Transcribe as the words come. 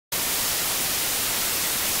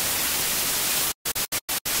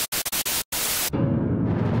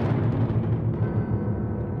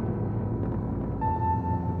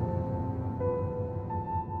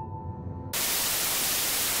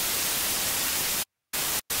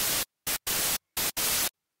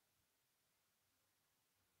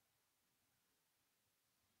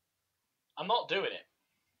I'm not doing it.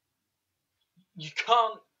 You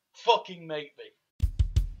can't fucking make me.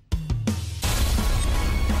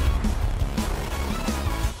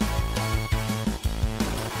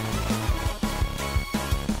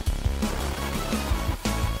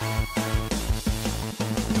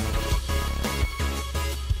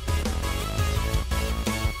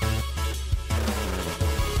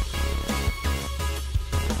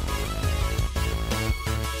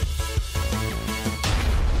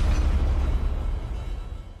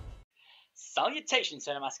 Salutations,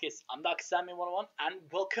 Cinemaskis, I'm Darkest101, and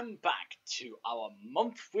welcome back to our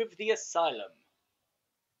month with the Asylum.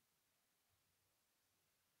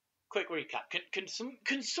 Quick recap, can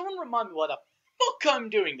someone remind me why the fuck I'm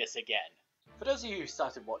doing this again? For those of you who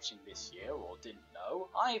started watching this year or didn't know,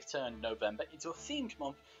 I've turned November into a themed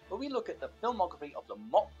month where we look at the filmography of the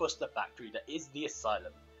mockbuster factory that is the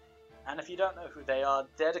Asylum. And if you don't know who they are,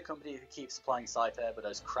 they're the company who keeps supplying sci-fi with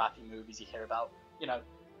those crappy movies you hear about, you know,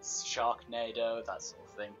 Sharknado, that sort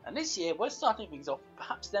of thing. And this year, we're starting things off with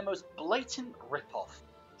perhaps their most blatant rip-off.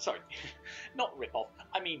 Sorry, not rip-off,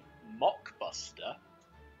 I mean mockbuster,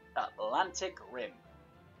 Atlantic Rim.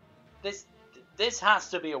 This has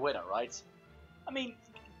to be a winner, right? I mean,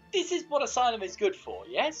 this is what Asylum is good for,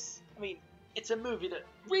 yes? I mean, it's a movie that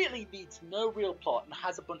really needs no real plot and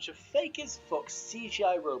has a bunch of fake as fuck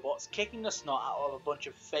CGI robots kicking the snot out of a bunch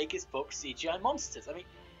of fake as fuck CGI monsters. I mean,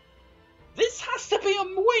 this has to be a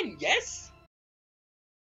win, yes?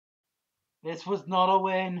 This was not a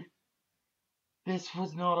win. This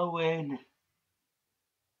was not a win.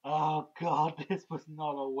 Oh god, this was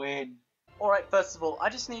not a win. Alright, first of all, I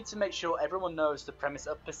just need to make sure everyone knows the premise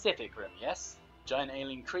of Pacific Rim, yes? Giant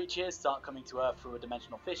alien creatures start coming to Earth through a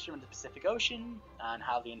dimensional fissure in the Pacific Ocean, and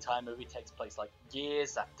how the entire movie takes place like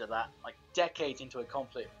years after that, like decades into a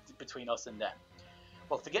conflict between us and them.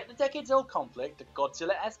 Well, forget the decades-old conflict, the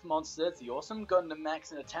Godzilla-esque monsters, the awesome Gundam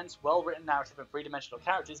mechs, and the tense, well-written narrative of three-dimensional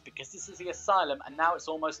characters, because this is the Asylum, and now it's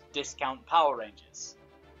almost discount Power Rangers.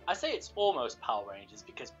 I say it's almost Power Rangers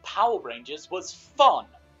because Power Rangers was fun!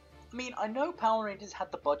 I mean, I know Power Rangers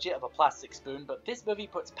had the budget of a plastic spoon, but this movie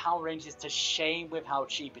puts Power Rangers to shame with how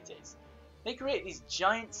cheap it is. They create these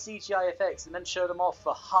giant CGI effects and then show them off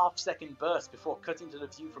for half-second bursts before cutting to the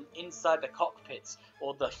view from inside the cockpits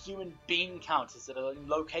or the human bean counters that are in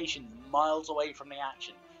locations miles away from the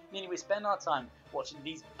action, meaning we spend our time watching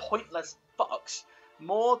these pointless fucks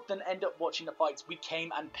more than end up watching the fights we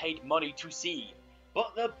came and paid money to see.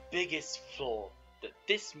 But the biggest flaw that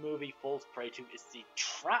this movie falls prey to is the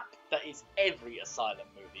trap that is every Asylum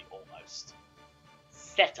movie almost.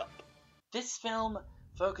 Setup. This film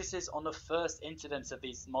focuses on the first incidents of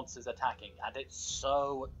these monsters attacking, and it's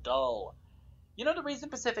so dull. You know the reason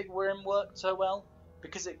Pacific Rim worked so well?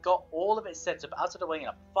 Because it got all of its setup out of the way in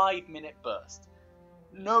a 5-minute burst.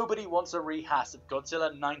 Nobody wants a rehash of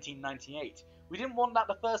Godzilla 1998. We didn't want that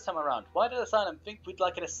the first time around. Why did Asylum think we'd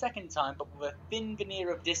like it a second time, but with a thin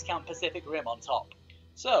veneer of discount Pacific Rim on top?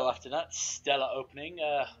 So, after that stellar opening,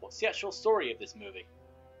 what's the actual story of this movie?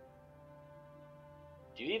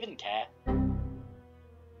 Do you even care?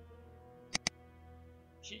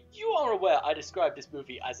 You are aware I described this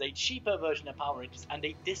movie as a cheaper version of Power Rangers and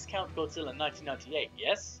a discount Godzilla 1998,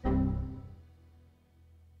 yes?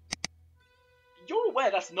 You're aware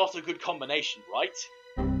that's not a good combination, right?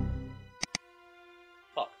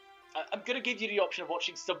 Fuck. I'm gonna give you the option of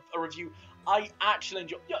watching a review I actually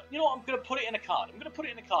enjoy. You know what, I'm gonna put it in a card. I'm gonna put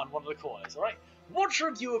it in a card in one of the corners, alright? Watch a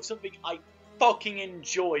review of something I fucking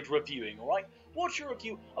enjoyed reviewing, alright? Watch a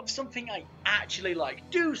review of something I actually like.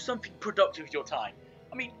 Do something productive with your time.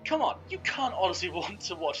 I mean, come on, you can't honestly want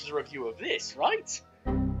to watch a review of this, right?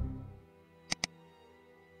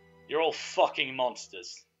 You're all fucking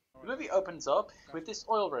monsters. The movie opens up with this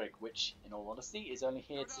oil rig, which, in all honesty, is only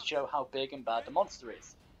here to show how big and bad the monster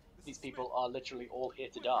is. These people are literally all here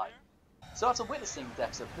to die. So after witnessing the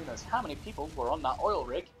deaths of who knows how many people were on that oil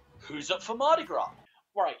rig, who's up for Mardi Gras?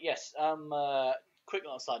 Right, yes, quick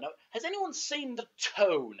little side note, has anyone seen the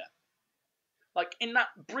tone? Like, in that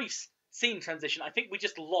brief scene transition, I think we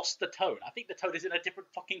just lost the tone. I think the tone is in a different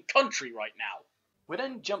fucking country right now. We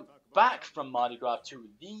then jump back from Mardi Gras to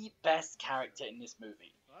the best character in this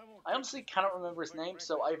movie. I honestly cannot remember his name,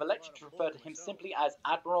 so I've elected to refer to him simply as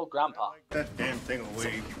Admiral Grandpa. That damn thing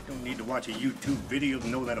away. You don't need to watch a YouTube video to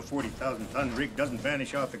know that a 40,000-ton rig doesn't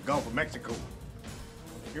vanish off the Gulf of Mexico.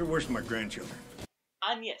 You're worse than my grandchildren.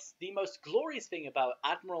 And yes, the most glorious thing about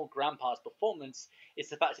Admiral Grandpa's performance is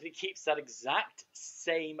the fact that he keeps that exact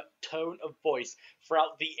same tone of voice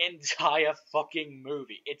throughout the entire fucking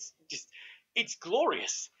movie. It's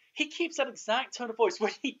glorious. He keeps that exact tone of voice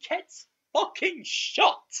when he gets fucking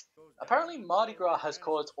shot! Apparently Mardi Gras has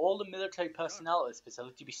caused all the military personnel at this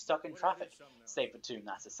facility to be stuck in traffic, save for 2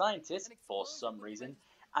 NASA scientists, for some reason,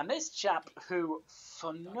 and this chap who,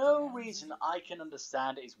 for no reason I can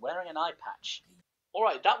understand, is wearing an eye patch.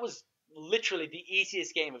 Alright, that was literally the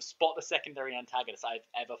easiest game of spot the secondary antagonist I've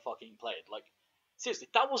ever fucking played. Like, seriously,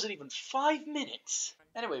 that wasn't even 5 minutes!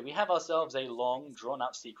 Anyway, we have ourselves a long,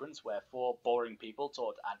 drawn-out sequence where 4 boring people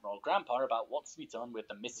talk to Admiral Grandpa about what's to be done with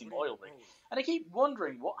the missing oil rig, and I keep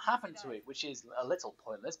wondering what happened to it, which is a little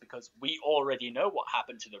pointless because we already know what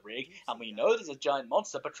happened to the rig, and we know there's a giant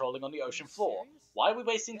monster patrolling on the ocean floor. Why are we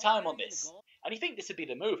wasting time on this? And you think this would be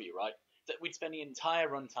the movie, right? That we'd spend the entire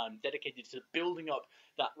runtime dedicated to building up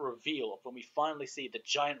that reveal of when we finally see the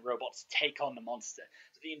giant robots take on the monster.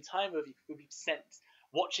 So the entire movie would be spent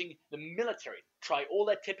watching the military try all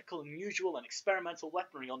their typical, unusual, and experimental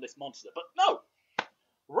weaponry on this monster. But no!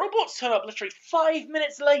 Robots turn up literally 5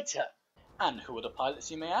 minutes later! And who are the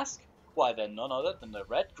pilots, you may ask? Why, they're none other than the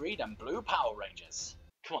Red, Green, and Blue Power Rangers.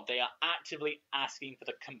 Come on, they are actively asking for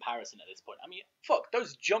the comparison at this point. I mean, fuck,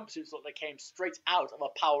 those jumpsuits look like they came straight out of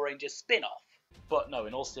a Power Rangers spin-off. But no,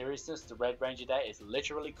 in all seriousness, the Red Ranger there is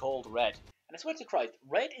literally called Red. And I swear to Christ,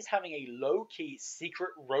 Red is having a low-key secret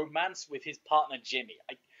romance with his partner Jimmy.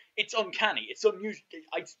 It's uncanny, it's unusual,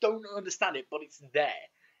 I don't understand it, but it's there.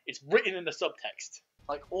 It's written in the subtext.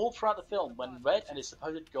 Like, all throughout the film, when Red and his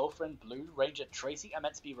supposed girlfriend Blue Ranger Tracy are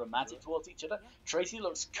meant to be romantic towards each other, Tracy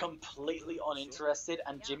looks completely uninterested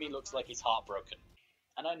and Jimmy looks like he's heartbroken.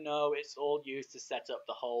 And I know it's all used to set up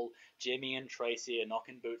the whole Jimmy and Tracy are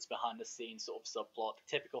knocking boots behind the scenes sort of subplot,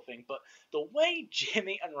 the typical thing, but the way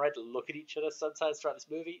Jimmy and Red look at each other sometimes throughout this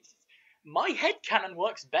movie, my headcanon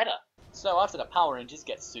works better. So after the Power Rangers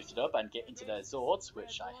get suited up and get into their Zords,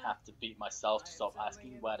 which I have to beat myself to stop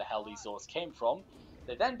asking where the hell these Zords came from,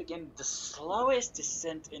 they then begin the slowest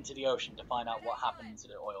descent into the ocean to find out what happened to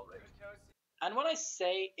the oil rig. And when I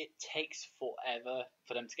say it takes forever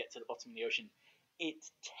for them to get to the bottom of the ocean, it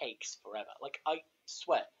takes forever. Like, I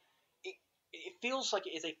swear, it feels like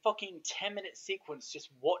it is a fucking 10-minute sequence just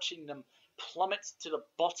watching them plummet to the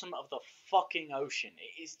bottom of the fucking ocean.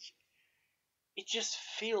 It just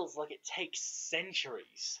feels like it takes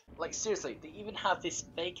centuries. Like, seriously, they even have this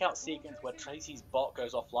fake-out sequence where Tracy's bot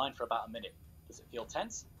goes offline for about a minute. Does it feel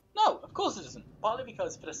tense? No, of course it doesn't. Partly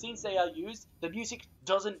because for the scenes they are used, the music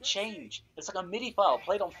doesn't change. It's like a MIDI file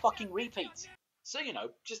played on fucking repeat. So, you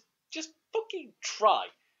know, just fucking try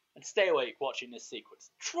and stay awake watching this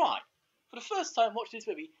sequence. Try. For the first time watching this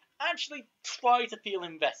movie, actually try to feel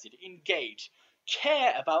invested, engaged,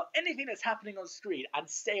 care about anything that's happening on screen and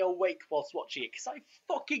stay awake whilst watching it, because I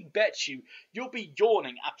fucking bet you'll be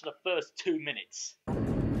yawning after the first 2 minutes.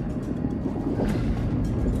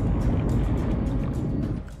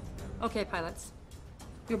 Okay, pilots.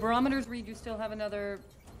 Your barometers read you still have another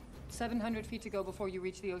 700 feet to go before you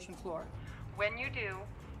reach the ocean floor. When you do,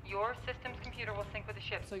 your system's computer will sync with the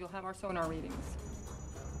ship, so you'll have our sonar readings.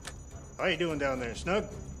 How you doing down there, Snug?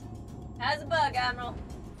 How's the bug, Admiral?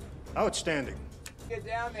 Outstanding. Get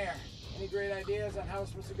down there. Any great ideas on how we're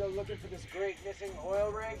supposed to go looking for this great missing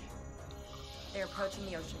oil rig? They're approaching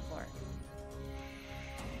the ocean floor.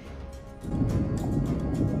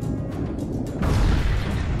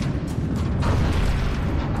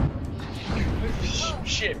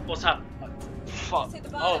 Shit, what's happened? Fuck.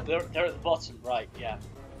 Oh, they're at the bottom, right, yeah.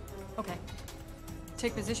 Okay.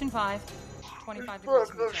 Take position 5, 25 degrees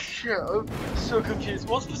from the center. Shit, I'm so confused.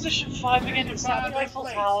 What's position 5 again? It's at the Eiffel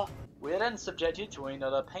Tower. We're then subjected to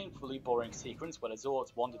another painfully boring sequence where the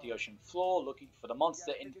Zords wander the ocean floor looking for the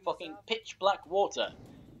monster in fucking pitch black water.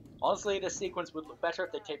 Honestly, this sequence would look better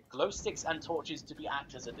if they taped glow sticks and torches to be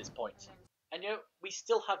actors at this point. And you know, we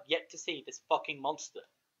still have yet to see this fucking monster.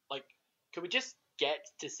 Like, can we just get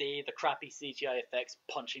to see the crappy CGI effects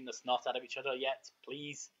punching the snot out of each other yet,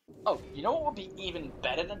 please? Oh, you know what would be even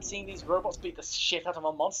better than seeing these robots beat the shit out of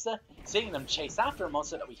a monster? Seeing them chase after a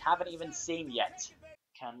monster that we haven't even seen yet.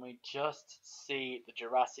 Can we just see the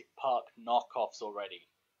Jurassic Park knockoffs already?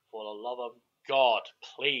 For the love of God,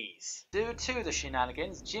 please. Due to the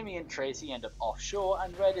shenanigans, Jimmy and Tracy end up offshore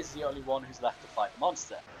and Red is the only one who's left to fight the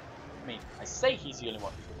monster. I mean, I say he's the only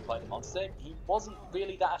one who's left to fight the monster, he wasn't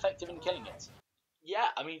really that effective in killing it. Yeah,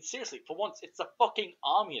 I mean, seriously, for once, it's a fucking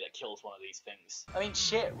army that kills one of these things. I mean,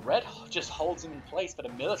 shit, Red just holds him in place for the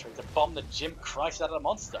military to bomb the Jim Christ out of the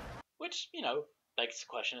monster. Which, you know, begs the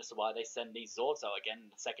question as to why they send these Zords out again in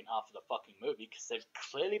the second half of the fucking movie, because they've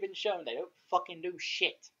clearly been shown they don't fucking do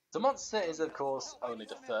shit. The monster is, of course, only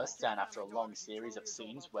the first, and after a long series of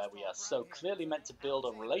scenes where we are so clearly meant to build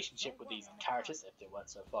a relationship with these characters if they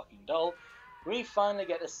weren't so fucking dull, we finally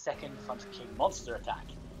get a second Front King monster attack.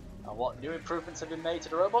 And what new improvements have been made to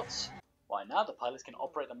the robots? Why, now the pilots can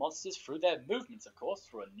operate the monsters through their movements, of course,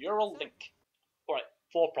 through a neural link. Alright,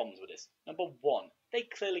 4 problems with this. Number 1, they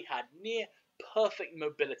clearly had near perfect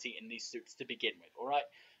mobility in these suits to begin with, alright?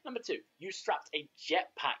 Number 2, you strapped a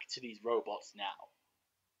jetpack to these robots now.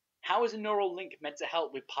 How is a neural link meant to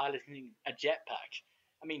help with piloting a jetpack?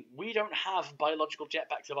 I mean, we don't have biological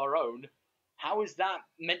jetpacks of our own. How is that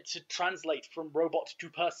meant to translate from robot to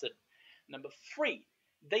person? Number 3,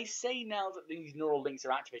 they say now that these neural links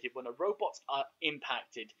are activated when a robots are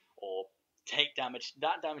impacted or take damage.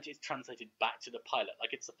 That damage is translated back to the pilot,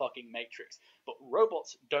 like it's the fucking Matrix. But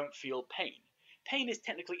robots don't feel pain. Pain is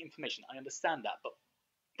technically information, I understand that, but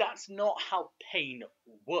that's not how pain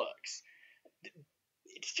works.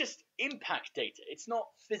 It's just impact data. It's not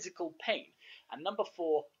physical pain. And number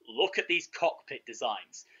 4, look at these cockpit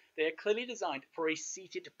designs. They are clearly designed for a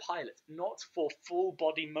seated pilot, not for full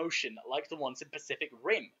body motion like the ones in Pacific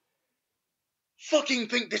Rim. Fucking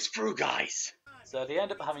think this through, guys! So they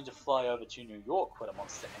end up having to fly over to New York when a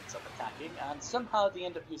monster ends up attacking, and somehow they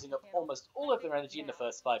end up using up almost all of their energy in the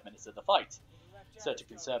first 5 minutes of the fight. So to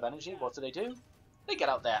conserve energy, what do? They get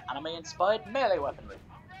out their anime-inspired melee weaponry.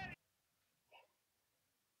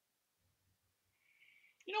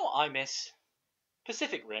 You know what I miss?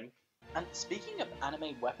 Pacific Rim. And speaking of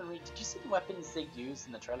anime weaponry, did you see the weapons they used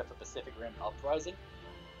in the trailer for Pacific Rim Uprising?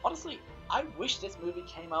 Honestly, I wish this movie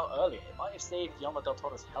came out earlier. It might have saved Guillermo del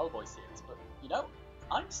Toro's Hellboy series, but, you know,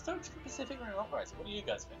 I'm stoked for Pacific Rim Uprising. What do you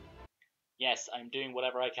guys think? Yes, I'm doing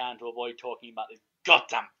whatever I can to avoid talking about this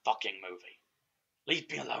goddamn fucking movie. Leave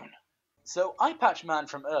me alone. So, Eyepatch Man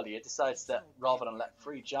from earlier decides that rather than let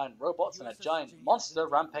 3 giant robots and a giant monster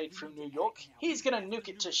rampage through New York, he's gonna nuke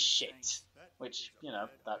it to shit. Which, you know,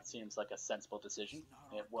 that seems like a sensible decision.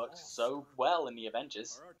 It worked so well in the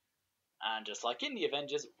Avengers. And just like in the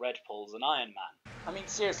Avengers, Red pulls an Iron Man. I mean,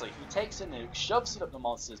 seriously, he takes a nuke, shoves it up the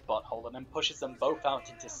monster's butthole, and then pushes them both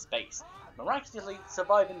out into space, miraculously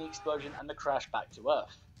surviving the explosion and the crash back to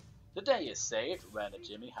Earth. The day is saved, Ren and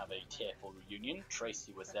Jimmy have a tearful reunion,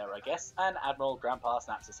 Tracy was there I guess, and Admiral Grandpa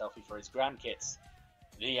snaps a selfie for his grandkids.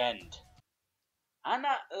 The end. And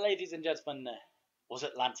that, ladies and gentlemen, was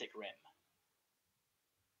Atlantic Rim.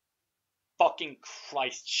 Fucking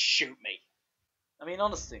Christ, shoot me. I mean,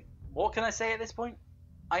 honestly, what can I say at this point?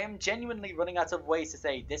 I am genuinely running out of ways to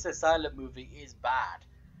say this Asylum movie is bad.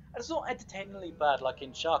 And it's not entertainingly bad like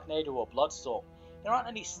in Sharknado or Bloodstorm. There aren't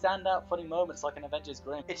any standout funny moments like in Avengers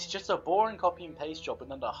Grimm. It's just a boring copy and paste job with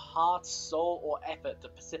none of the heart, soul, or effort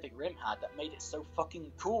that Pacific Rim had that made it so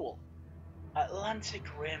fucking cool. Atlantic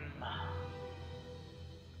Rim.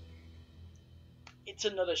 It's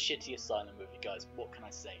another shitty Asylum movie, guys. What can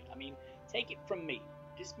I say? I mean, take it from me.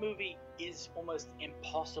 This movie is almost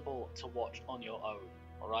impossible to watch on your own,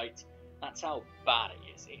 alright? That's how bad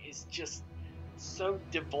it is. It is just so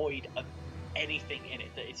devoid of anything in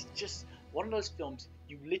it that it's just one of those films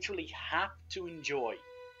you literally have to enjoy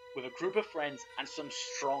with a group of friends and some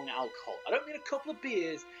strong alcohol. I don't mean a couple of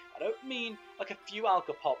beers, I don't mean like a few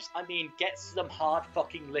alcopops, I mean get some hard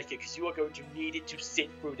fucking liquor because you are going to need it to sit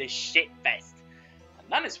through this shit fest. And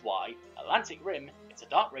that is why Atlantic Rim gets a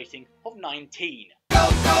dark rating of 19. Go,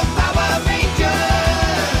 Power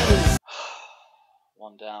Rangers!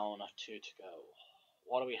 1 down, 2 to go.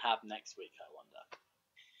 What do we have next week, I wonder?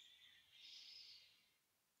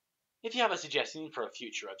 If you have a suggestion for a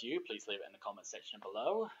future review, please leave it in the comment section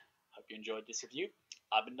below. Hope you enjoyed this review.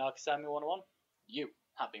 I've been Darkest101. You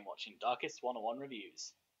have been watching Darkest101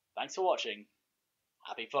 Reviews. Thanks for watching.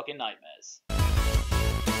 Happy fucking nightmares.